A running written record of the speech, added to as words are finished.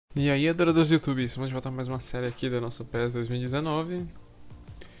E aí, adoradores do YouTube, vamos de volta a mais uma série aqui da nossa PES 2019.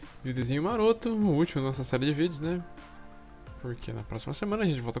 Videozinho maroto, o último da nossa série de vídeos, né? Porque na próxima semana a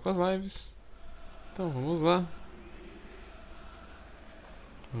gente volta com as lives. Então vamos lá.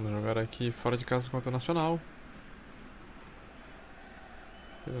 Vamos jogar aqui fora de casa contra o Nacional.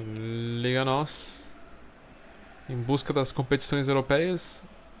 Liga nós. Em busca das competições europeias.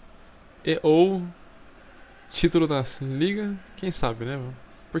 E ou título da Liga, quem sabe, né?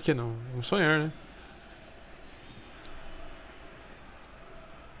 Por que não? Vamos sonhar, né?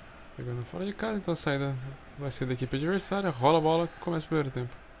 Pegando fora de casa, então a saída vai ser da equipe adversária. Rola a bola, começa o primeiro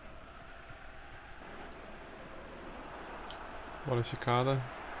tempo. Bola esticada.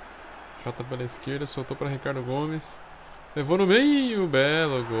 Jota pela esquerda, soltou para Ricardo Gomes. Levou no meio,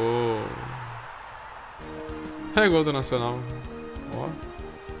 belo gol. É gol do Nacional. Ó.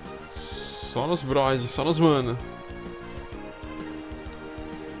 Só nos brodes, só nos mano.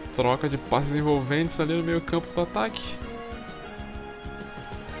 Troca de passes envolventes ali no meio campo do ataque.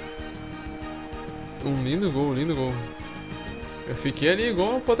 Um lindo gol, lindo gol. Eu fiquei ali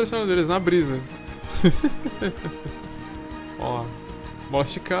igual o patrocinador deles, na brisa. Ó, bola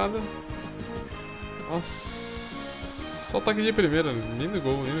esticada. Nossa, só toque de primeira. Lindo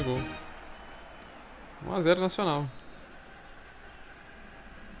gol, lindo gol. 1 a 0 Nacional.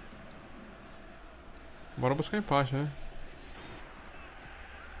 Bora buscar empate, né?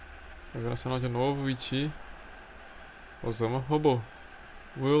 Joga Nacional de novo, Iti. Osama roubou.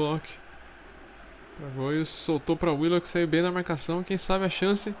 Willock. Pegou e soltou pra Willock, saiu bem na marcação. Quem sabe a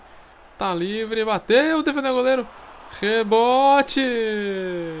chance. Tá livre, bateu, defendeu o goleiro. Rebote!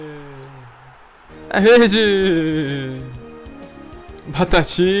 É verde!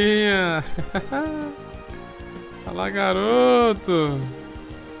 Batatinha! Olha lá, garoto!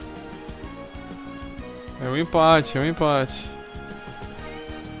 É um empate, é um empate.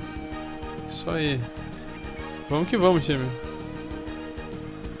 Isso aí. Vamos que vamos, time.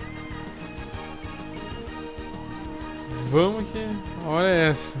 Vamos que a hora é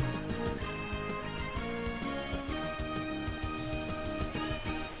essa.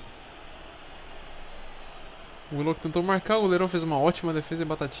 O Willock tentou marcar, o goleirão fez uma ótima defesa e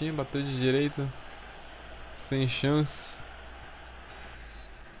batatinha, bateu de direita. Sem chance.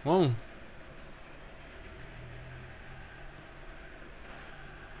 Bom.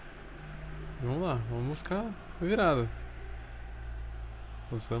 Vamos lá, vamos buscar a virada.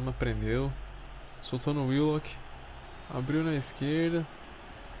 Osama prendeu. Soltou no Willock. Abriu na esquerda.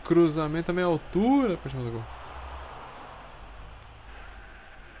 Cruzamento a meia altura para cima do gol.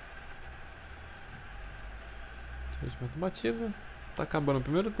 Movimento batido. Tá acabando o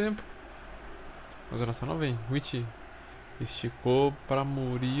primeiro tempo. Mas o Nacional vem. Witty esticou para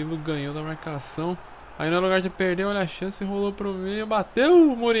Murilo. Ganhou da marcação. Aí no lugar de perder, olha a chance. Rolou pro meio.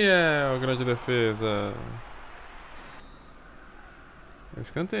 Bateu o Muriel. Grande defesa.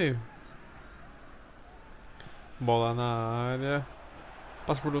 Escanteio. Bola na área.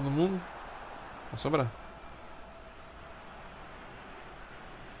 Passa por todo mundo. Vai sobrar.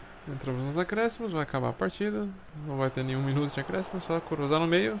 Entramos nos acréscimos, vai acabar a partida. Não vai ter nenhum minuto de acréscimo, só cruzar no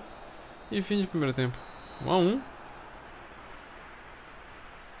meio. E fim de primeiro tempo. 1 a 1.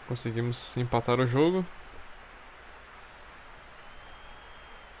 Conseguimos empatar o jogo.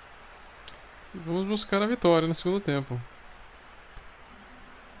 E vamos buscar a vitória no segundo tempo.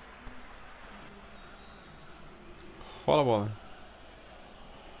 Rola a bola.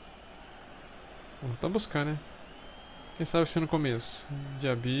 Vamos tentar buscar, né? Quem sabe se no começo.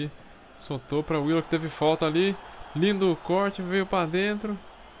 Diaby soltou pra Willock, teve falta ali. Lindo corte, veio pra dentro.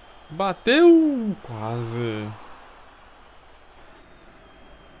 Bateu! Quase.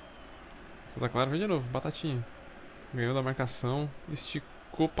 Santa Clara vem de novo, batatinha. Ganhou da marcação.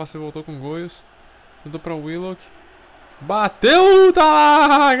 Esticou, passou e voltou com goios. Mandou pra Willock. Bateu! Tá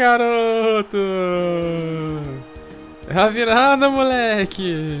lá, garoto! É a virada,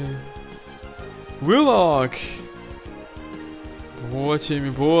 moleque! Willock! Boa, time,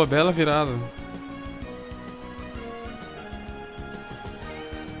 boa, bela virada.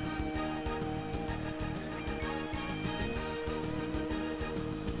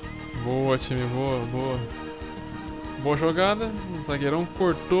 Boa, time, boa, boa. Boa jogada, o zagueirão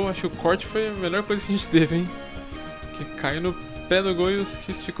cortou, acho que o corte foi a melhor coisa que a gente teve, hein? Que caiu no pé do Goius,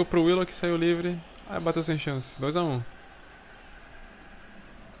 que esticou pro Willow, que saiu livre. Aí bateu sem chance, 2 a 1.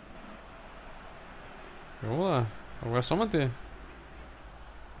 Vamos lá, agora é só manter.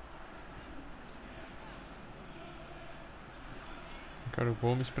 Ricardo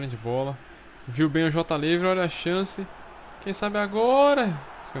Gomes prende bola. Viu bem o J livre, olha a chance. Quem sabe agora?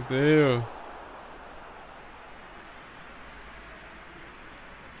 Escanteio.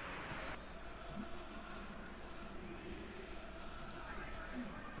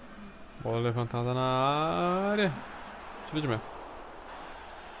 Bola levantada na área. Tiro de meta.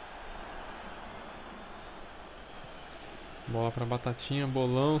 Bola pra Batatinha,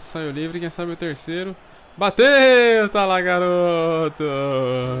 bolão, saiu livre, quem sabe o terceiro. Bateu! Tá lá, garoto!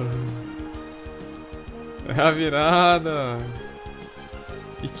 É a virada!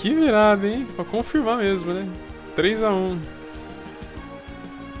 E que virada, hein? Pra confirmar mesmo, né? 3-1.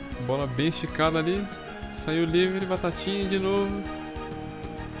 Bola bem esticada ali. Saiu livre, Batatinha de novo.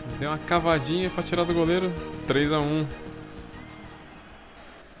 Deu uma cavadinha pra tirar do goleiro. 3-1.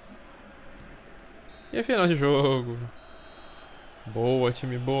 E a final de jogo. Boa,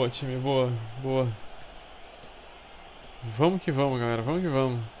 time, boa, time, boa, boa. Vamos que vamos, galera, vamos que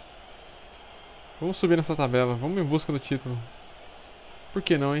vamos. Vamos subir nessa tabela, vamos em busca do título. Por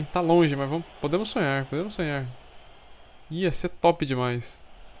que não, hein? Tá longe, mas vamos, podemos sonhar, podemos sonhar. Ia ser top demais.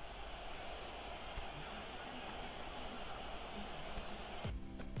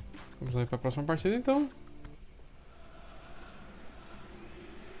 Vamos aí pra próxima partida, então.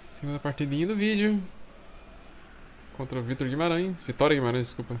 Segunda partidinha do vídeo. Contra o Vitória Guimarães,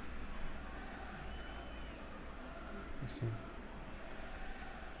 desculpa. Assim.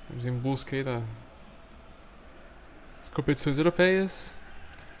 Vamos em busca aí das competições europeias.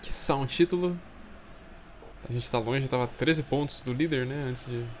 Que são um título. A gente tá longe, tava 13 pontos do líder, né? Antes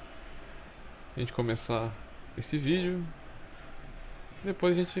de a gente começar esse vídeo.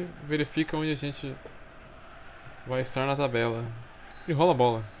 Depois a gente verifica onde a gente vai estar na tabela. E rola a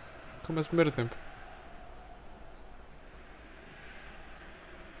bola. Começa o primeiro tempo.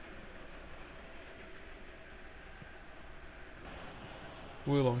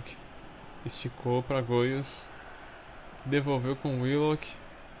 Willock esticou para Goius, devolveu com Willock,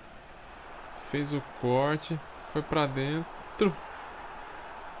 fez o corte, foi para dentro,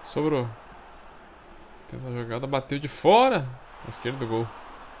 sobrou. Tendo a jogada, bateu de fora, na esquerda do gol.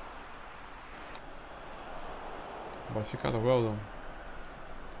 Bola esticada, Weldon.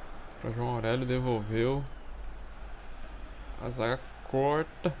 Para João Aurélio, devolveu. A zaga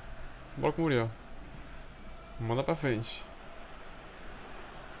corta. Bola com o Muriel. Manda pra frente.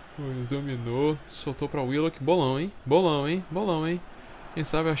 Luiz dominou, soltou pra Willock. Bolão, hein? Bolão, hein? Bolão, hein? Quem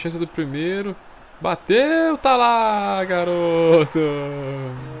sabe a chance do primeiro. Bateu, tá lá, garoto!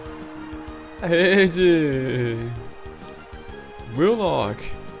 Rede! Willock.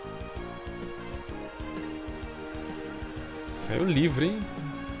 Saiu livre, hein?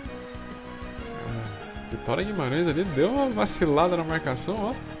 Vitória Guimarães ali deu uma vacilada na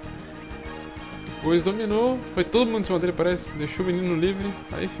marcação, ó. Depois dominou, foi todo mundo em cima dele, parece. Deixou o menino livre.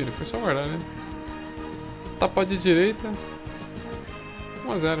 Aí, filho, foi só guardar, né? Tapa de direita.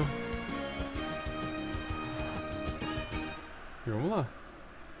 1-0. E vamos lá.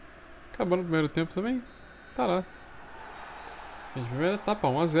 Acabando o primeiro tempo também. Tá lá. Fim de primeira etapa,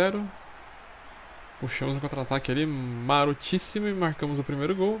 1-0. Puxamos o contra-ataque ali, marotíssimo, e marcamos o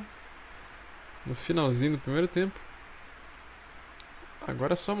primeiro gol. No finalzinho do primeiro tempo.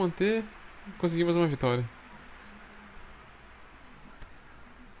 Agora é só manter. Conseguimos uma vitória.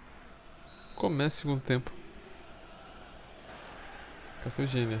 Começa o segundo tempo.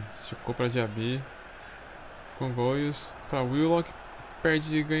 Castelgini esticou para Diaby. Com Goius para Willock.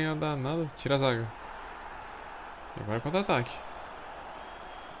 Perde e ganha danado. Tira a zaga. E agora contra-ataque.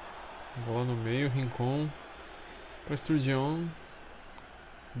 Bola no meio. Rincon. Para Sturgeon.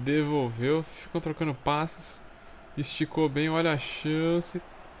 Devolveu. Ficou trocando passes. Esticou bem. Olha a chance.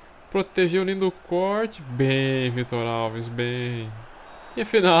 Protegeu o lindo corte. Bem, Vitor Alves, bem. E a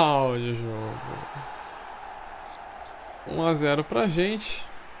final de jogo. 1-0 pra gente.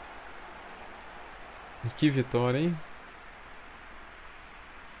 E que vitória, hein?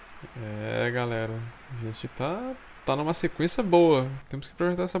 É, galera. A gente tá numa sequência boa. Temos que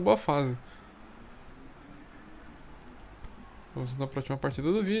aproveitar essa boa fase. Vamos então para a última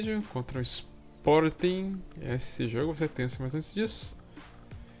partida do vídeo. Contra o Sporting. Esse jogo vai ser tenso, mas antes disso...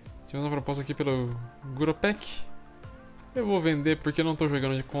 Tivemos uma proposta aqui pelo Guropek. Eu vou vender porque eu não estou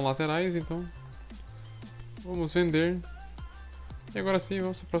jogando com laterais, então vamos vender. E agora sim,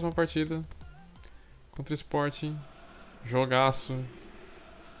 vamos para a próxima partida. Contra o Sporting. Jogaço.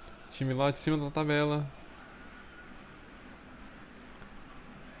 Time lá de cima da tabela.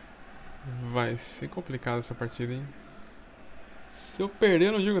 Vai ser complicado essa partida, hein? Se eu perder,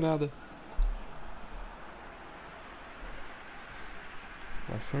 eu não digo nada.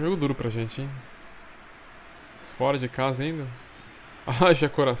 Vai ser um jogo duro pra gente, hein? Fora de casa ainda. Haja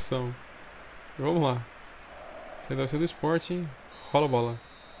coração. E vamos lá. CDSC do Sporting. Rola a bola.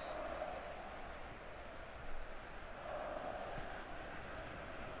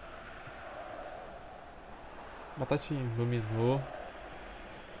 Batatinha. Dominou.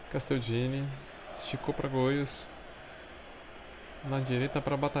 Casteldini. Esticou para Goiás. Na direita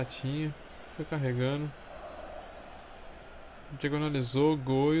para Batatinha. Foi carregando. Diagonalizou,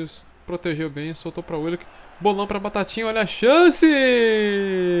 Goiás. Protegeu bem, soltou para Willock. Bolão para Batatinha, olha a chance!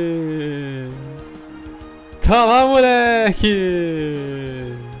 Tá lá, moleque!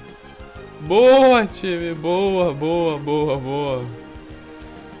 Boa, time! Boa, boa, boa, boa.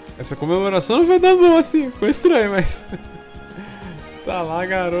 Essa comemoração não foi tão boa assim, ficou estranho, mas... Tá lá,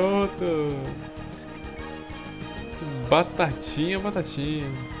 garoto! Batatinha, Batatinha.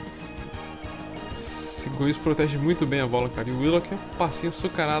 Esse Goiás protege muito bem a bola, cara. E o Willock é um passinho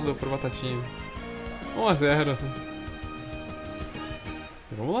açucarado pro Batatinha. 1 a 0.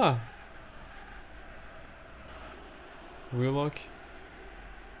 E vamos lá. Willock.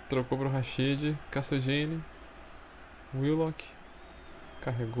 Trocou pro Rashid. Casteldini. Willock.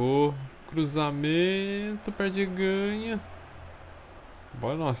 Carregou. Cruzamento. Perde e ganha.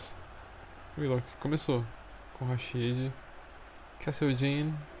 Bola nossa. Willock começou. Com Rashid.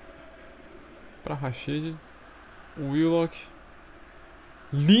 Casteldini. Pra Rashid. Willock.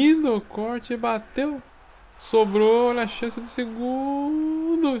 Lindo o corte. Bateu. Sobrou. Olha a chance do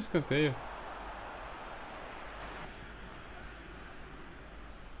segundo escanteio.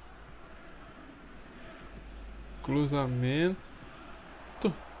 Cruzamento.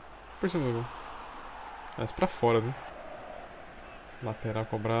 Por cima do gol. Mas pra fora, né? Lateral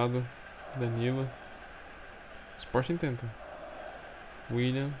cobrado. Danilo. Sporting tenta.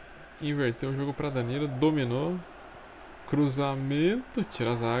 William. Inverteu o jogo pra Danilo. Dominou. Cruzamento.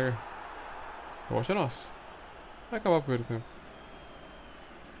 Tira a zaga. O bote é nosso. Vai acabar o primeiro tempo.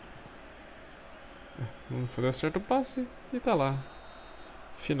 Não deu certo o passe. E tá lá.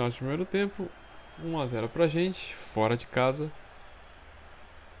 Final de primeiro tempo. 1 a 0 pra gente. Fora de casa.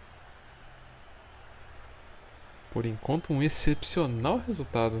 Por enquanto, um excepcional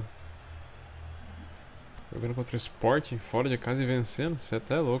resultado. Jogando contra o Sporting, fora de casa e vencendo. Você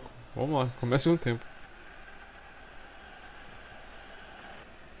até é louco. Vamos lá, começa o segundo tempo.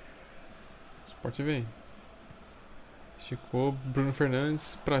 Sporting vem. Esticou. Bruno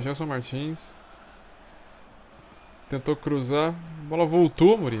Fernandes para Gelson Martins. Tentou cruzar. A bola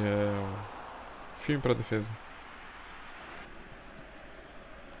voltou, Muriel. Firme para a defesa.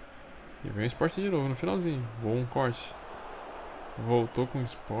 E vem o Sporting de novo no finalzinho. Bom corte. Voltou com o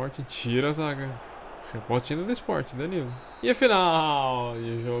Sporting. Tira a zaga. Rebote ainda do Sporting, Danilo. E a final!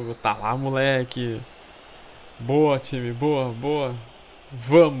 E o jogo tá lá, moleque. Boa, time. Boa, boa.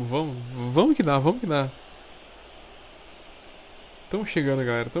 Vamos, vamos. Vamos que dá, vamos que dá. Tamo chegando,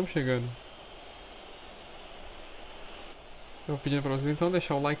 galera. Tamo chegando. Eu vou pedindo pra vocês então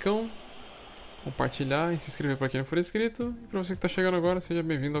deixar o likeão, compartilhar e se inscrever pra quem não for inscrito. E pra você que tá chegando agora, seja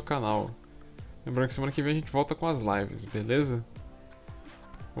bem-vindo ao canal. Lembrando que semana que vem a gente volta com as lives, beleza?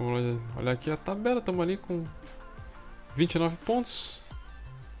 Vamos olhar aqui a tabela, estamos ali com 29 pontos.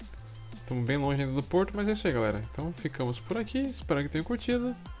 Estamos bem longe ainda do Porto, mas é isso aí, galera. Então ficamos por aqui, espero que tenham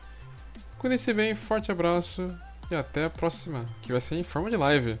curtido. Cuidem-se bem, forte abraço e até a próxima, que vai ser em forma de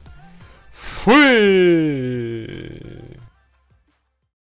live. Fui!